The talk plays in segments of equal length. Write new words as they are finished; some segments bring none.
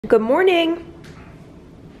Good morning.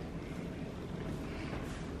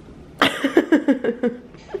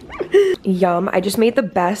 Yum, I just made the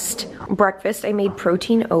best breakfast. I made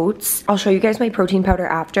protein oats. I'll show you guys my protein powder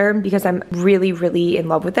after because I'm really in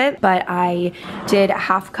love with it. But I did a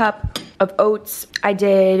half cup of oats. I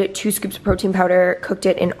did 2 scoops of protein powder, cooked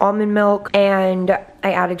it in almond milk, and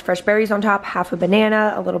I added fresh berries on top, half a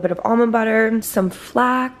banana, a little bit of almond butter, some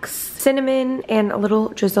flax, cinnamon, and a little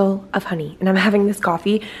drizzle of honey. And I'm having this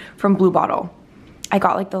coffee from Blue Bottle. I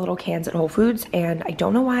got like the little cans at Whole Foods, and I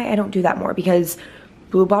don't know why I don't do that more because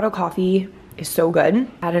Blue Bottle coffee is so good.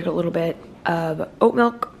 Added a little bit of oat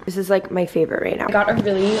milk. This is like my favorite right now. I got a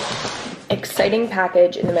really exciting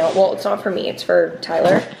package in the mail. Well, it's not for me, it's for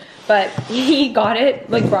Tyler. But he got it,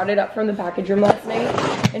 like brought it up from the package room last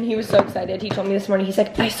night, and he was so excited. He told me this morning, he's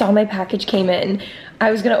like, I saw my package came in. I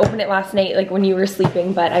was gonna open it last night, like when you were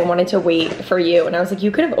sleeping, but I wanted to wait for you. And I was like,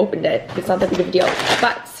 you could have opened it. It's not that big of a deal.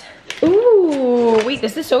 But, ooh, wait,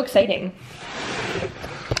 this is so exciting.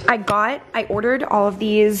 I ordered all of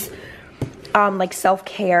these like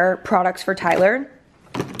self-care products for Tyler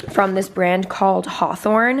from this brand called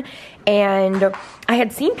Hawthorne, and I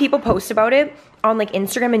had seen people post about it on like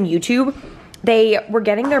Instagram and YouTube. They were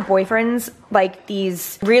getting their boyfriends like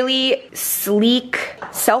these really sleek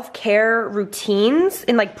self-care routines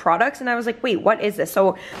in like products, and I was like, wait, what is this?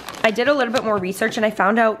 So I did a little bit more research and I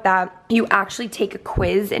found out that you actually take a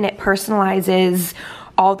quiz and it personalizes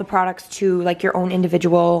all the products to like your own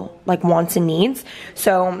individual like wants and needs.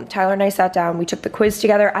 So Tyler and I sat down, we took the quiz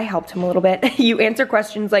together. I helped him a little bit. You answer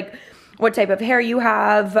questions like what type of hair you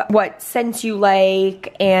have, what scents you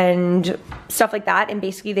like, and stuff like that. And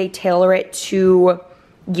basically they tailor it to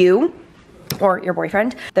you or your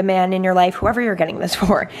boyfriend, the man in your life, whoever you're getting this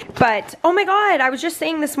for. But oh my God, I was just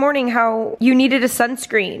saying this morning how you needed a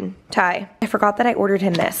sunscreen, Ty. I forgot that I ordered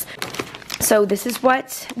him this. So this is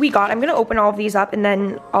what we got. I'm gonna open all of these up and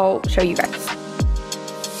then I'll show you guys.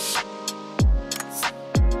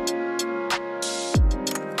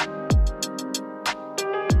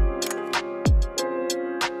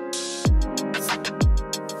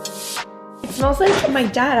 It smells like my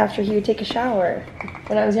dad after he would take a shower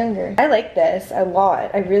when I was younger. I like this a lot.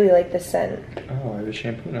 I really like this scent. Oh, I have a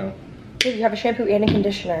shampoo now. Yeah, you have a shampoo and a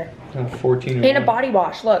conditioner. 14 and a body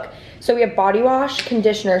wash, look. So we have body wash,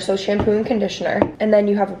 conditioner, so shampoo and conditioner. And then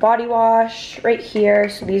you have a body wash right here.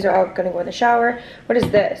 So these are all gonna go in the shower. What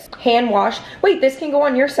is this? Hand wash. Wait, this can go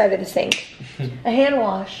on your side of the sink. A hand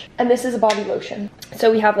wash. And this is a body lotion.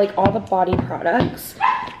 So we have like all the body products.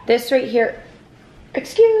 This right here,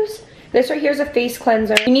 this right here is a face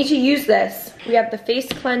cleanser. You need to use this. We have the face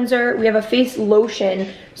cleanser, we have a face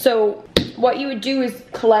lotion. So what you would do is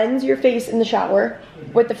cleanse your face in the shower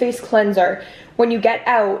with the face cleanser. When you get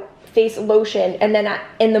out, face lotion, and then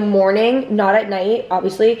in the morning, not at night,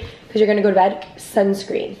 obviously, because you're gonna go to bed,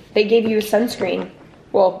 sunscreen. They gave you a sunscreen.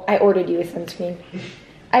 Well, I ordered you a sunscreen.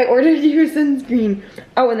 I ordered you a sunscreen.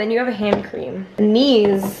 Oh, and then you have a hand cream. And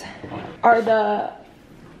these are the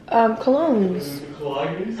colognes.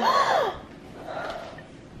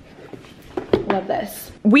 Love this.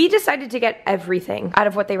 We decided to get everything out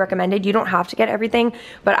of what they recommended. You don't have to get everything,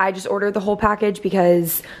 but I just ordered the whole package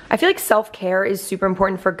because I feel like self-care is super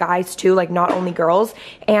important for guys too, like not only girls.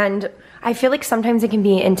 And I feel like sometimes it can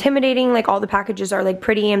be intimidating, like all the packages are like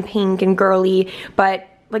pretty and pink and girly, but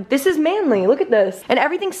like this is manly, look at this. And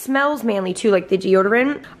everything smells manly too, like the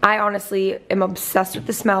deodorant. I honestly am obsessed with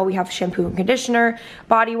the smell. We have shampoo and conditioner,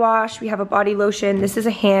 body wash, we have a body lotion. This is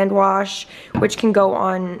a hand wash, which can go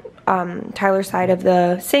on Tyler's side of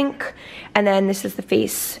the sink. And then this is the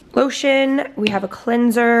face lotion. We have a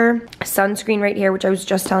cleanser, sunscreen right here, which I was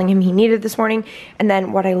just telling him he needed this morning. And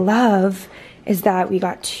then what I love is that we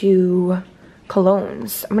got 2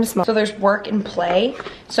 colognes. I'm gonna smell. So there's work and play.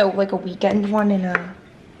 So like a weekend one and a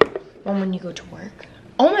one when you go to work.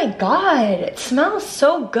 Oh my God, it smells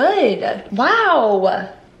so good. Wow.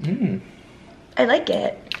 I like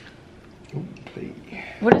it. Ooh,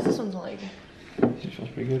 what does this one smell like? This smells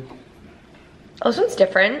pretty good. Oh, this one's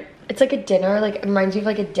different. It's like a dinner, like it reminds me of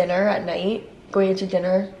like a dinner at night, going into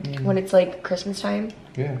dinner when it's like Christmas time.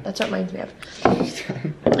 Yeah. That's what it reminds me of.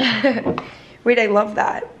 Wait, I love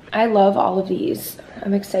that. I love all of these.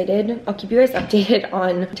 I'm excited. I'll keep you guys updated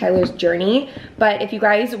on Tyler's journey. But if you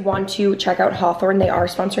guys want to check out Hawthorne, they are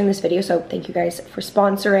sponsoring this video. So thank you guys for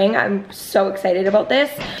sponsoring. I'm so excited about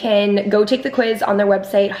this. You can go take the quiz on their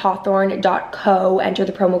website, hawthorne.co. Enter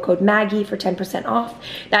the promo code Maggie for 10% off.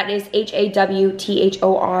 That is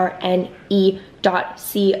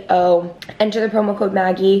HAWTHORNE.co. Enter the promo code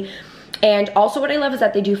Maggie. And also what I love is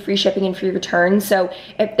that they do free shipping and free returns. So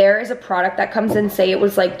if there is a product that comes in, say it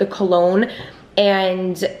was like the cologne,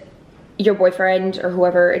 and your boyfriend or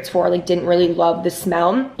whoever it's for like didn't really love the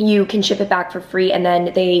smell, you can ship it back for free, and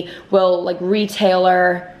then they will like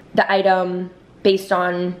retailer the item based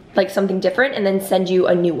on like something different and then send you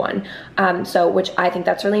a new one. So which I think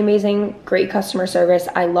that's really amazing. Great customer service.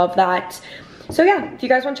 I love that. So yeah, if you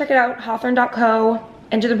guys want to check it out, hawthorne.co.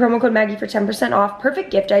 Enter the promo code Maggie for 10% off.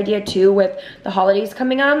 Perfect gift idea too with the holidays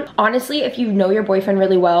coming up. Honestly, if you know your boyfriend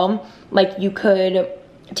really well, like you could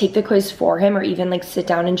take the quiz for him, or even like sit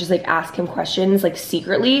down and just like ask him questions like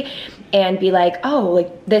secretly and be like, oh,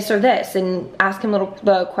 like this or this, and ask him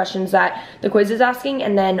the questions that the quiz is asking,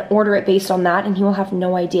 and then order it based on that, and he will have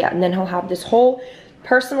no idea. And then he'll have this whole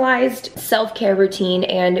personalized self-care routine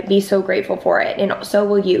and be so grateful for it. And so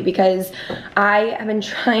will you, because I have been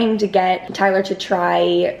trying to get Tyler to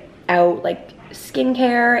try out like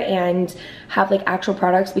skincare and have like actual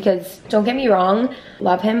products, because don't get me wrong,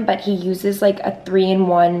 love him, but he uses like a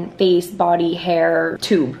 3-in-1 face, body, hair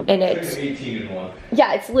tube, and it's 18-in-1.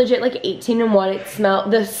 Yeah, it's legit like 18-in-1. It smells,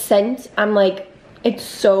 the scent, I'm like, it's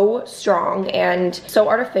so strong and so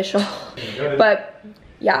artificial. But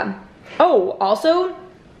yeah. Oh, also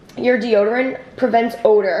your deodorant prevents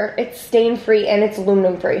odor. It's stain free and it's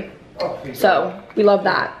aluminum free. So we love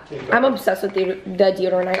that. I'm obsessed with the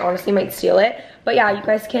deodorant. I honestly might steal it. But yeah, you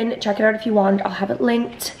guys can check it out if you want. I'll have it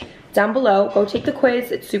linked down below. Go take the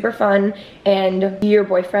quiz. It's super fun. And your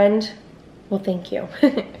boyfriend will thank you.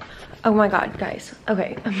 Oh my god, guys.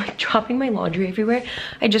 Okay, I'm like dropping my laundry everywhere.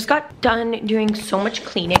 I just got done doing so much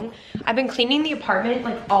cleaning. I've been cleaning the apartment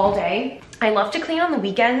like all day. I love to clean on the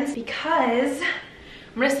weekends because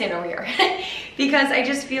I'm gonna stand over here. Because I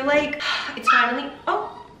just feel like it's finally,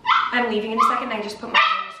 oh, I'm leaving in a second. I just put my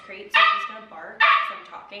in this crate, so he's gonna bark because I'm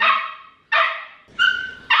talking.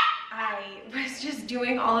 I was just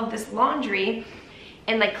doing all of this laundry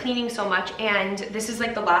and like cleaning so much, and this is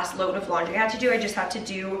like the last load of laundry I had to do. I just had to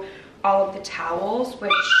do all of the towels,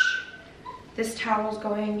 which this towel's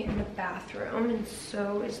going in the bathroom, and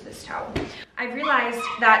so is this towel. I realized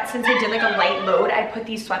that since I did like a light load, I put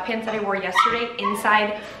these sweatpants that I wore yesterday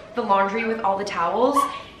inside the laundry with all the towels.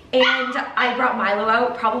 And I brought Milo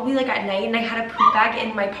out probably like at night, and I had a poop bag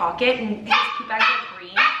in my pocket, and his poop bags are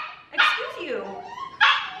green. Excuse you.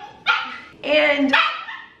 And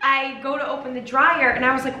I go to open the dryer, and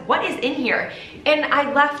I was like, what is in here? And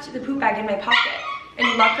I left the poop bag in my pocket.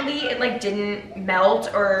 And luckily it like didn't melt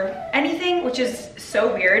or anything, which is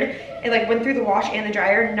so weird. It like went through the wash and the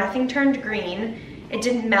dryer. Nothing turned green. It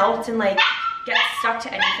didn't melt and like get stuck to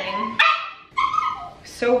anything.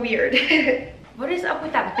 So weird. What is up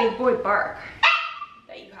with that big boy bark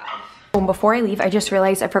that you have? Oh, before I leave, I just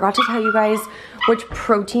realized I forgot to tell you guys which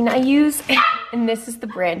protein I use. And this is the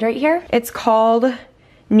brand right here. It's called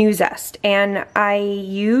New Zest, and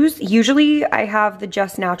usually I have the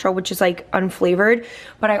Just Natural, which is like unflavored,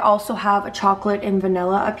 but I also have a chocolate and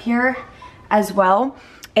vanilla up here as well.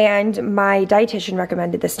 And my dietitian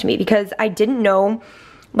recommended this to me because I didn't know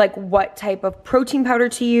like what type of protein powder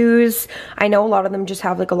to use. I know a lot of them just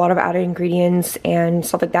have like a lot of added ingredients and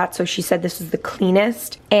stuff like that, so she said this is the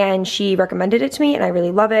cleanest, and she recommended it to me, and I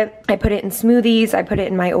really love it. I put it in smoothies, I put it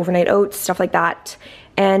in my overnight oats, stuff like that,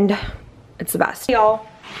 and it's the best. Hey y'all.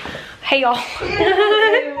 Hey y'all.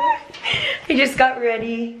 I just got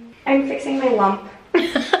ready. I'm fixing my lump. The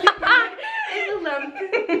lump.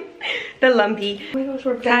 The lumpy. Oh my gosh,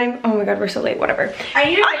 we're time. Oh my god, we're so late, whatever. I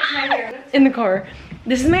need to fix my hair. In the car.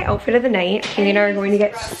 This is my outfit of the night. Kaylee and I are going to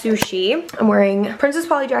get sushi. I'm wearing Princess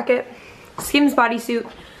Polly jacket, Skims bodysuit,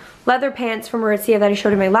 leather pants from Aritzia that I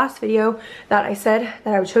showed in my last video that I said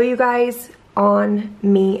that I would show you guys on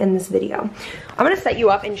me in this video. I'm gonna set you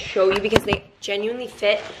up and show you because they genuinely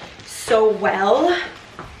fit so well.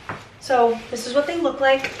 So this is what they look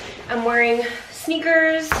like. I'm wearing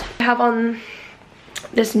sneakers. I have on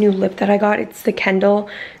this new lip that I got. It's the Kendall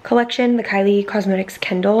collection, the Kylie Cosmetics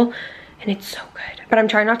Kendall, and it's so good. But I'm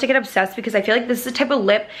trying not to get obsessed because I feel like this is the type of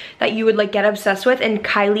lip that you would like get obsessed with, and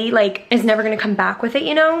Kylie like is never gonna come back with it,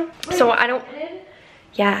 you know? So I don't,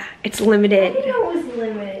 yeah, it's limited. I didn't know it was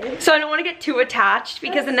limited. So I don't want to get too attached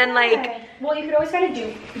because and then like, well, you could always find a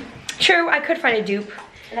dupe. True, I could find a dupe.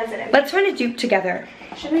 That's it. Let's find a dupe together.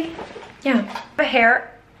 Should we? Yeah. The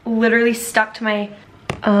hair literally stuck to my,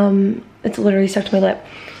 it's literally stuck to my lip.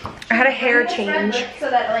 I had a hair change. So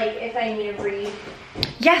that like if I need to breathe.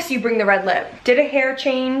 Yes, you bring the red lip. Did a hair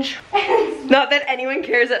change. Not that anyone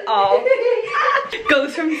cares at all.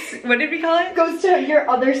 Goes from, what did we call it? Goes to your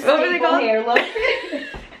other staple hair look.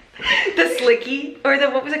 The slicky, or the,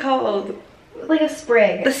 what was it called? Like a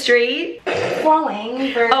sprig. The straight?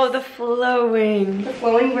 Flowing versus. Oh, the flowing. The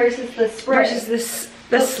flowing versus the sprig. Versus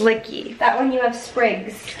the slicky. That one you have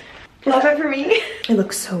sprigs. Love it for me. It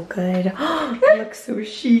looks so good. It looks so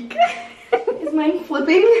chic. Is mine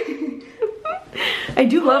flipping? I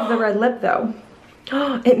do love the red lip though.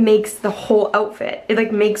 It makes the whole outfit. It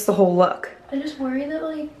like makes the whole look. I just worry that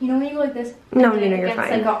like, you know when you go like this? No, you're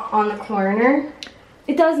fine. Like on the corner.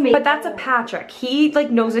 It does make. But that's a Patrick. He like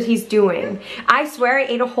knows what he's doing. I swear I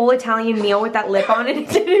ate a whole Italian meal with that lip on and it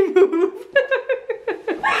didn't move.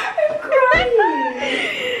 I'm crying.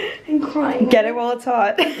 I'm crying. Get it while it's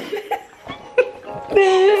hot.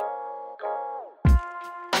 Good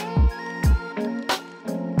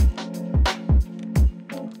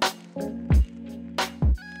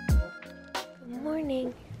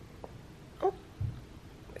morning. Oh, are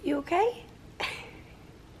you okay?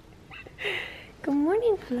 Good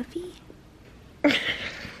morning, Fluffy.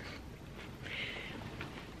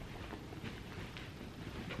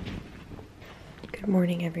 Good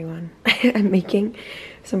morning, everyone. I'm making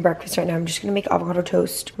some breakfast right now. I'm just gonna make avocado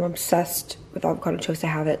toast. I'm obsessed with avocado toast. I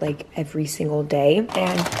have it like every single day.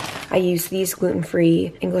 And I use these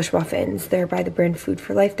gluten-free English muffins. They're by the brand Food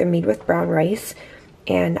for Life. They're made with brown rice.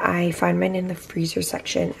 And I find mine in the freezer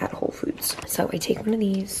section at Whole Foods. So I take one of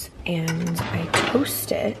these and I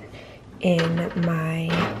toast it in my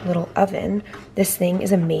little oven. This thing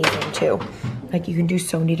is amazing too. Like you can do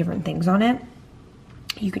so many different things on it.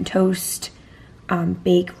 You can toast,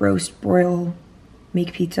 bake, roast, broil,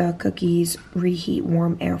 make pizza, cookies, reheat,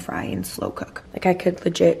 warm, air fry, and slow cook. Like I could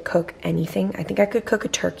legit cook anything. I think I could cook a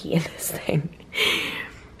turkey in this thing.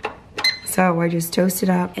 So I just toast it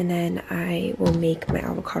up and then I will make my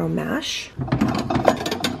avocado mash.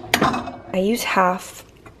 I use half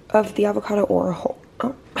of the avocado or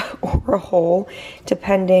a whole,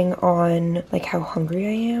 depending on like how hungry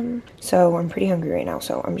I am. So I'm pretty hungry right now,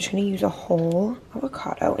 so I'm just gonna use a whole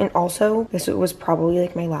avocado. And also this was probably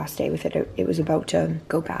like my last day with it. It was about to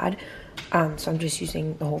go bad, so I'm just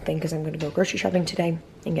using the whole thing because I'm gonna go grocery shopping today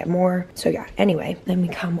and get more. So yeah, anyway, then we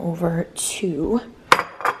come over to,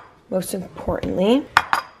 most importantly,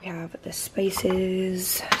 we have the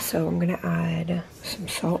spices. So I'm gonna add some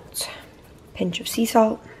salt, pinch of sea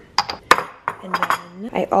salt. And then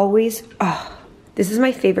I always, this is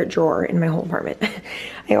my favorite drawer in my whole apartment.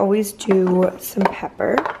 I always do some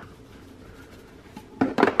pepper.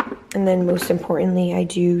 And then most importantly, I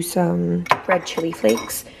do some red chili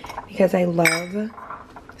flakes because I love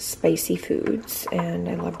spicy foods. And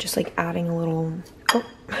I love just like adding a little,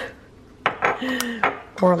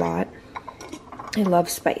 or a lot. I love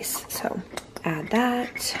spice, so add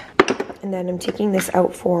that. And then I'm taking this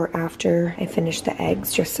out for after I finish the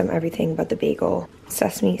eggs, just some everything but the bagel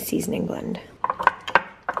sesame seasoning blend.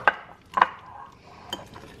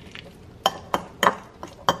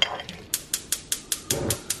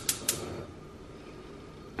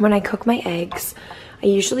 When I cook my eggs, I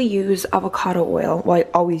usually use avocado oil. Well, I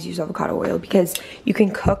always use avocado oil because you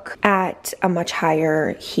can cook at a much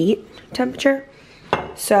higher heat temperature.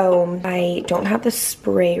 So I don't have the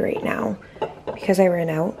spray right now because I ran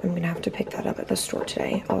out. I'm gonna have to pick that up at the store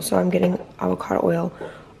today. Also, I'm getting avocado oil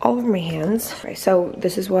all over my hands. Okay, so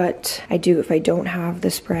this is what I do if I don't have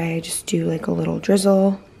the spray. I just do like a little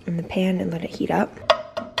drizzle in the pan and let it heat up.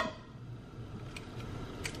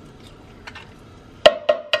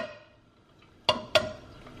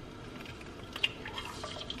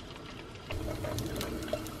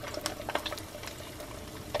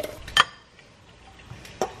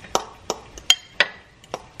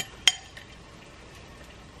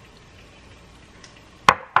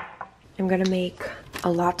 I'm gonna make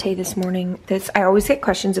a latte this morning. I always get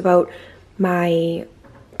questions about my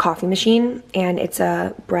coffee machine, and it's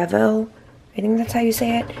a Breville, I think that's how you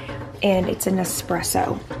say it, and it's an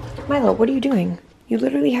espresso. Milo, what are you doing? You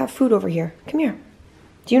literally have food over here. Come here.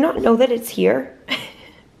 Do you not know that it's here?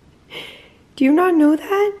 Do you not know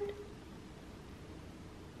that?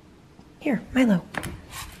 Here, Milo.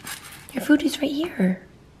 Your food is right here.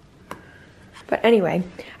 But anyway,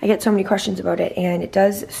 I get so many questions about it, and it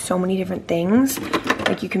does so many different things.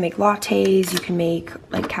 Like you can make lattes, you can make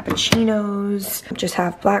like cappuccinos, just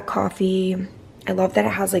have black coffee. I love that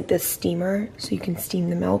it has like this steamer, so you can steam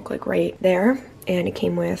the milk like right there. And it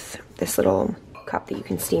came with this little cup that you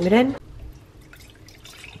can steam it in.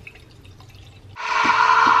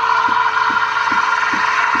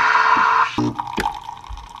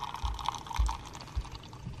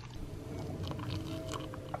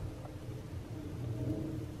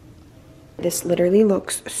 This literally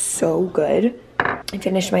looks so good. I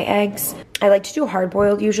finished my eggs. I like to do hard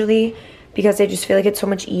boiled usually because I just feel like it's so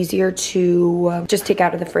much easier to just take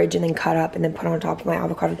out of the fridge and then cut up and then put on top of my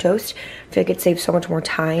avocado toast. I feel like it saves so much more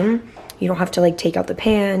time. You don't have to like take out the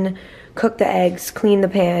pan, cook the eggs, clean the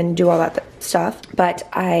pan, do all that stuff. But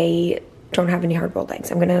I don't have any hard-boiled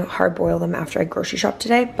eggs. I'm gonna hard-boil them after I grocery shop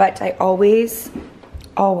today. But I always,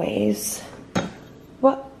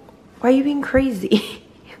 what? Why are you being crazy?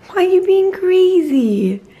 Why are you being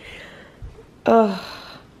crazy? Ugh,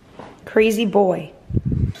 crazy boy.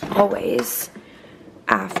 Always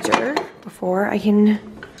before I can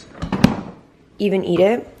even eat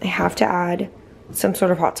it, I have to add some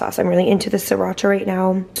sort of hot sauce. I'm really into the sriracha right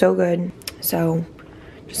now. So good. So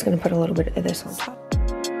just gonna put a little bit of this on top.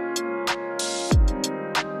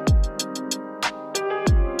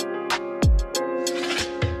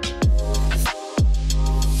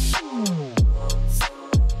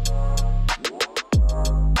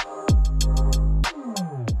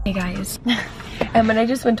 Hey guys. And when I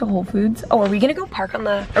just went to Whole Foods. Oh, are we gonna go park on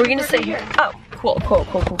the, are we gonna sit here? Oh, cool.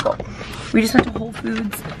 We just went to Whole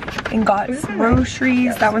Foods and got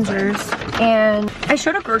groceries. That one's yours. And I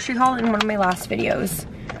showed a grocery haul in one of my last videos.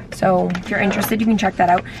 So if you're interested, you can check that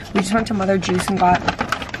out. We just went to Mother Juice and got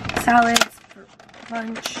salads for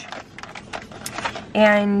lunch.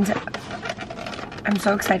 And I'm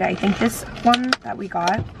so excited. I think this one that we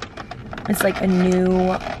got is like a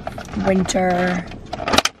new winter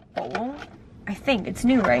bowl. I think it's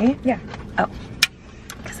new, right? Yeah. Oh,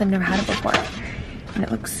 because I've never had it before. And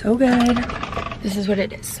it looks so good. This is what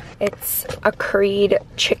it is. It's a curried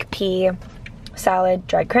chickpea salad,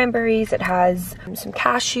 dried cranberries. It has some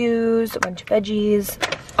cashews, a bunch of veggies.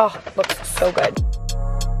 Oh, it looks so good.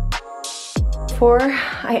 Before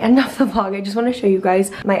I end off the vlog, I just want to show you guys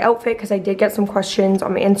my outfit because I did get some questions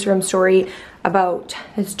on my Instagram story about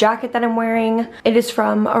this jacket that I'm wearing. It is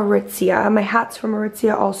from Aritzia. My hat's from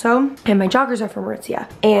Aritzia also, and my joggers are from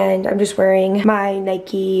Aritzia. And I'm just wearing my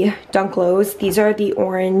Nike Dunk Lows. These are the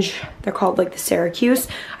orange, they're called like the Syracuse.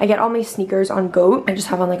 I get all my sneakers on Goat. I just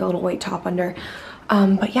have on like a little white top under.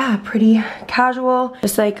 But yeah, pretty casual,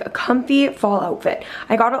 just like a comfy fall outfit.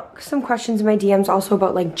 I got some questions in my DMs also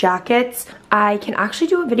about like jackets. I can actually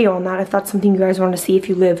do a video on that if that's something you guys want to see. If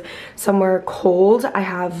you live somewhere cold, I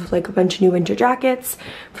have like a bunch of new winter jackets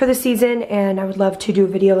for the season, and I would love to do a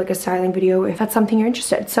video, like a styling video, if that's something you're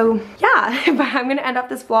interested. So yeah, but I'm gonna end up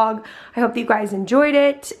this vlog. I hope that you guys enjoyed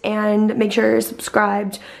it, and make sure you're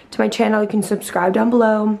subscribed to my channel. You can subscribe down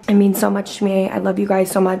below. It means so much to me. I love you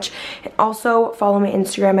guys so much. And also follow my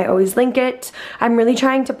Instagram. I always link it. I'm really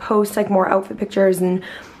trying to post like more outfit pictures and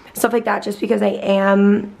stuff like that, just because I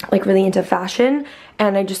am like really into fashion,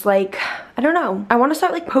 and I just like, I don't know, I want to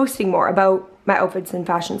start like posting more about my outfits and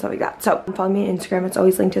fashion, stuff like that. So follow me on Instagram. It's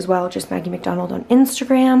always linked as well, just Maggie MacDonald on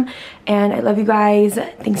Instagram. And I love you guys.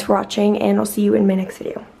 Thanks for watching, and I'll see you in my next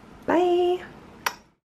video. Bye.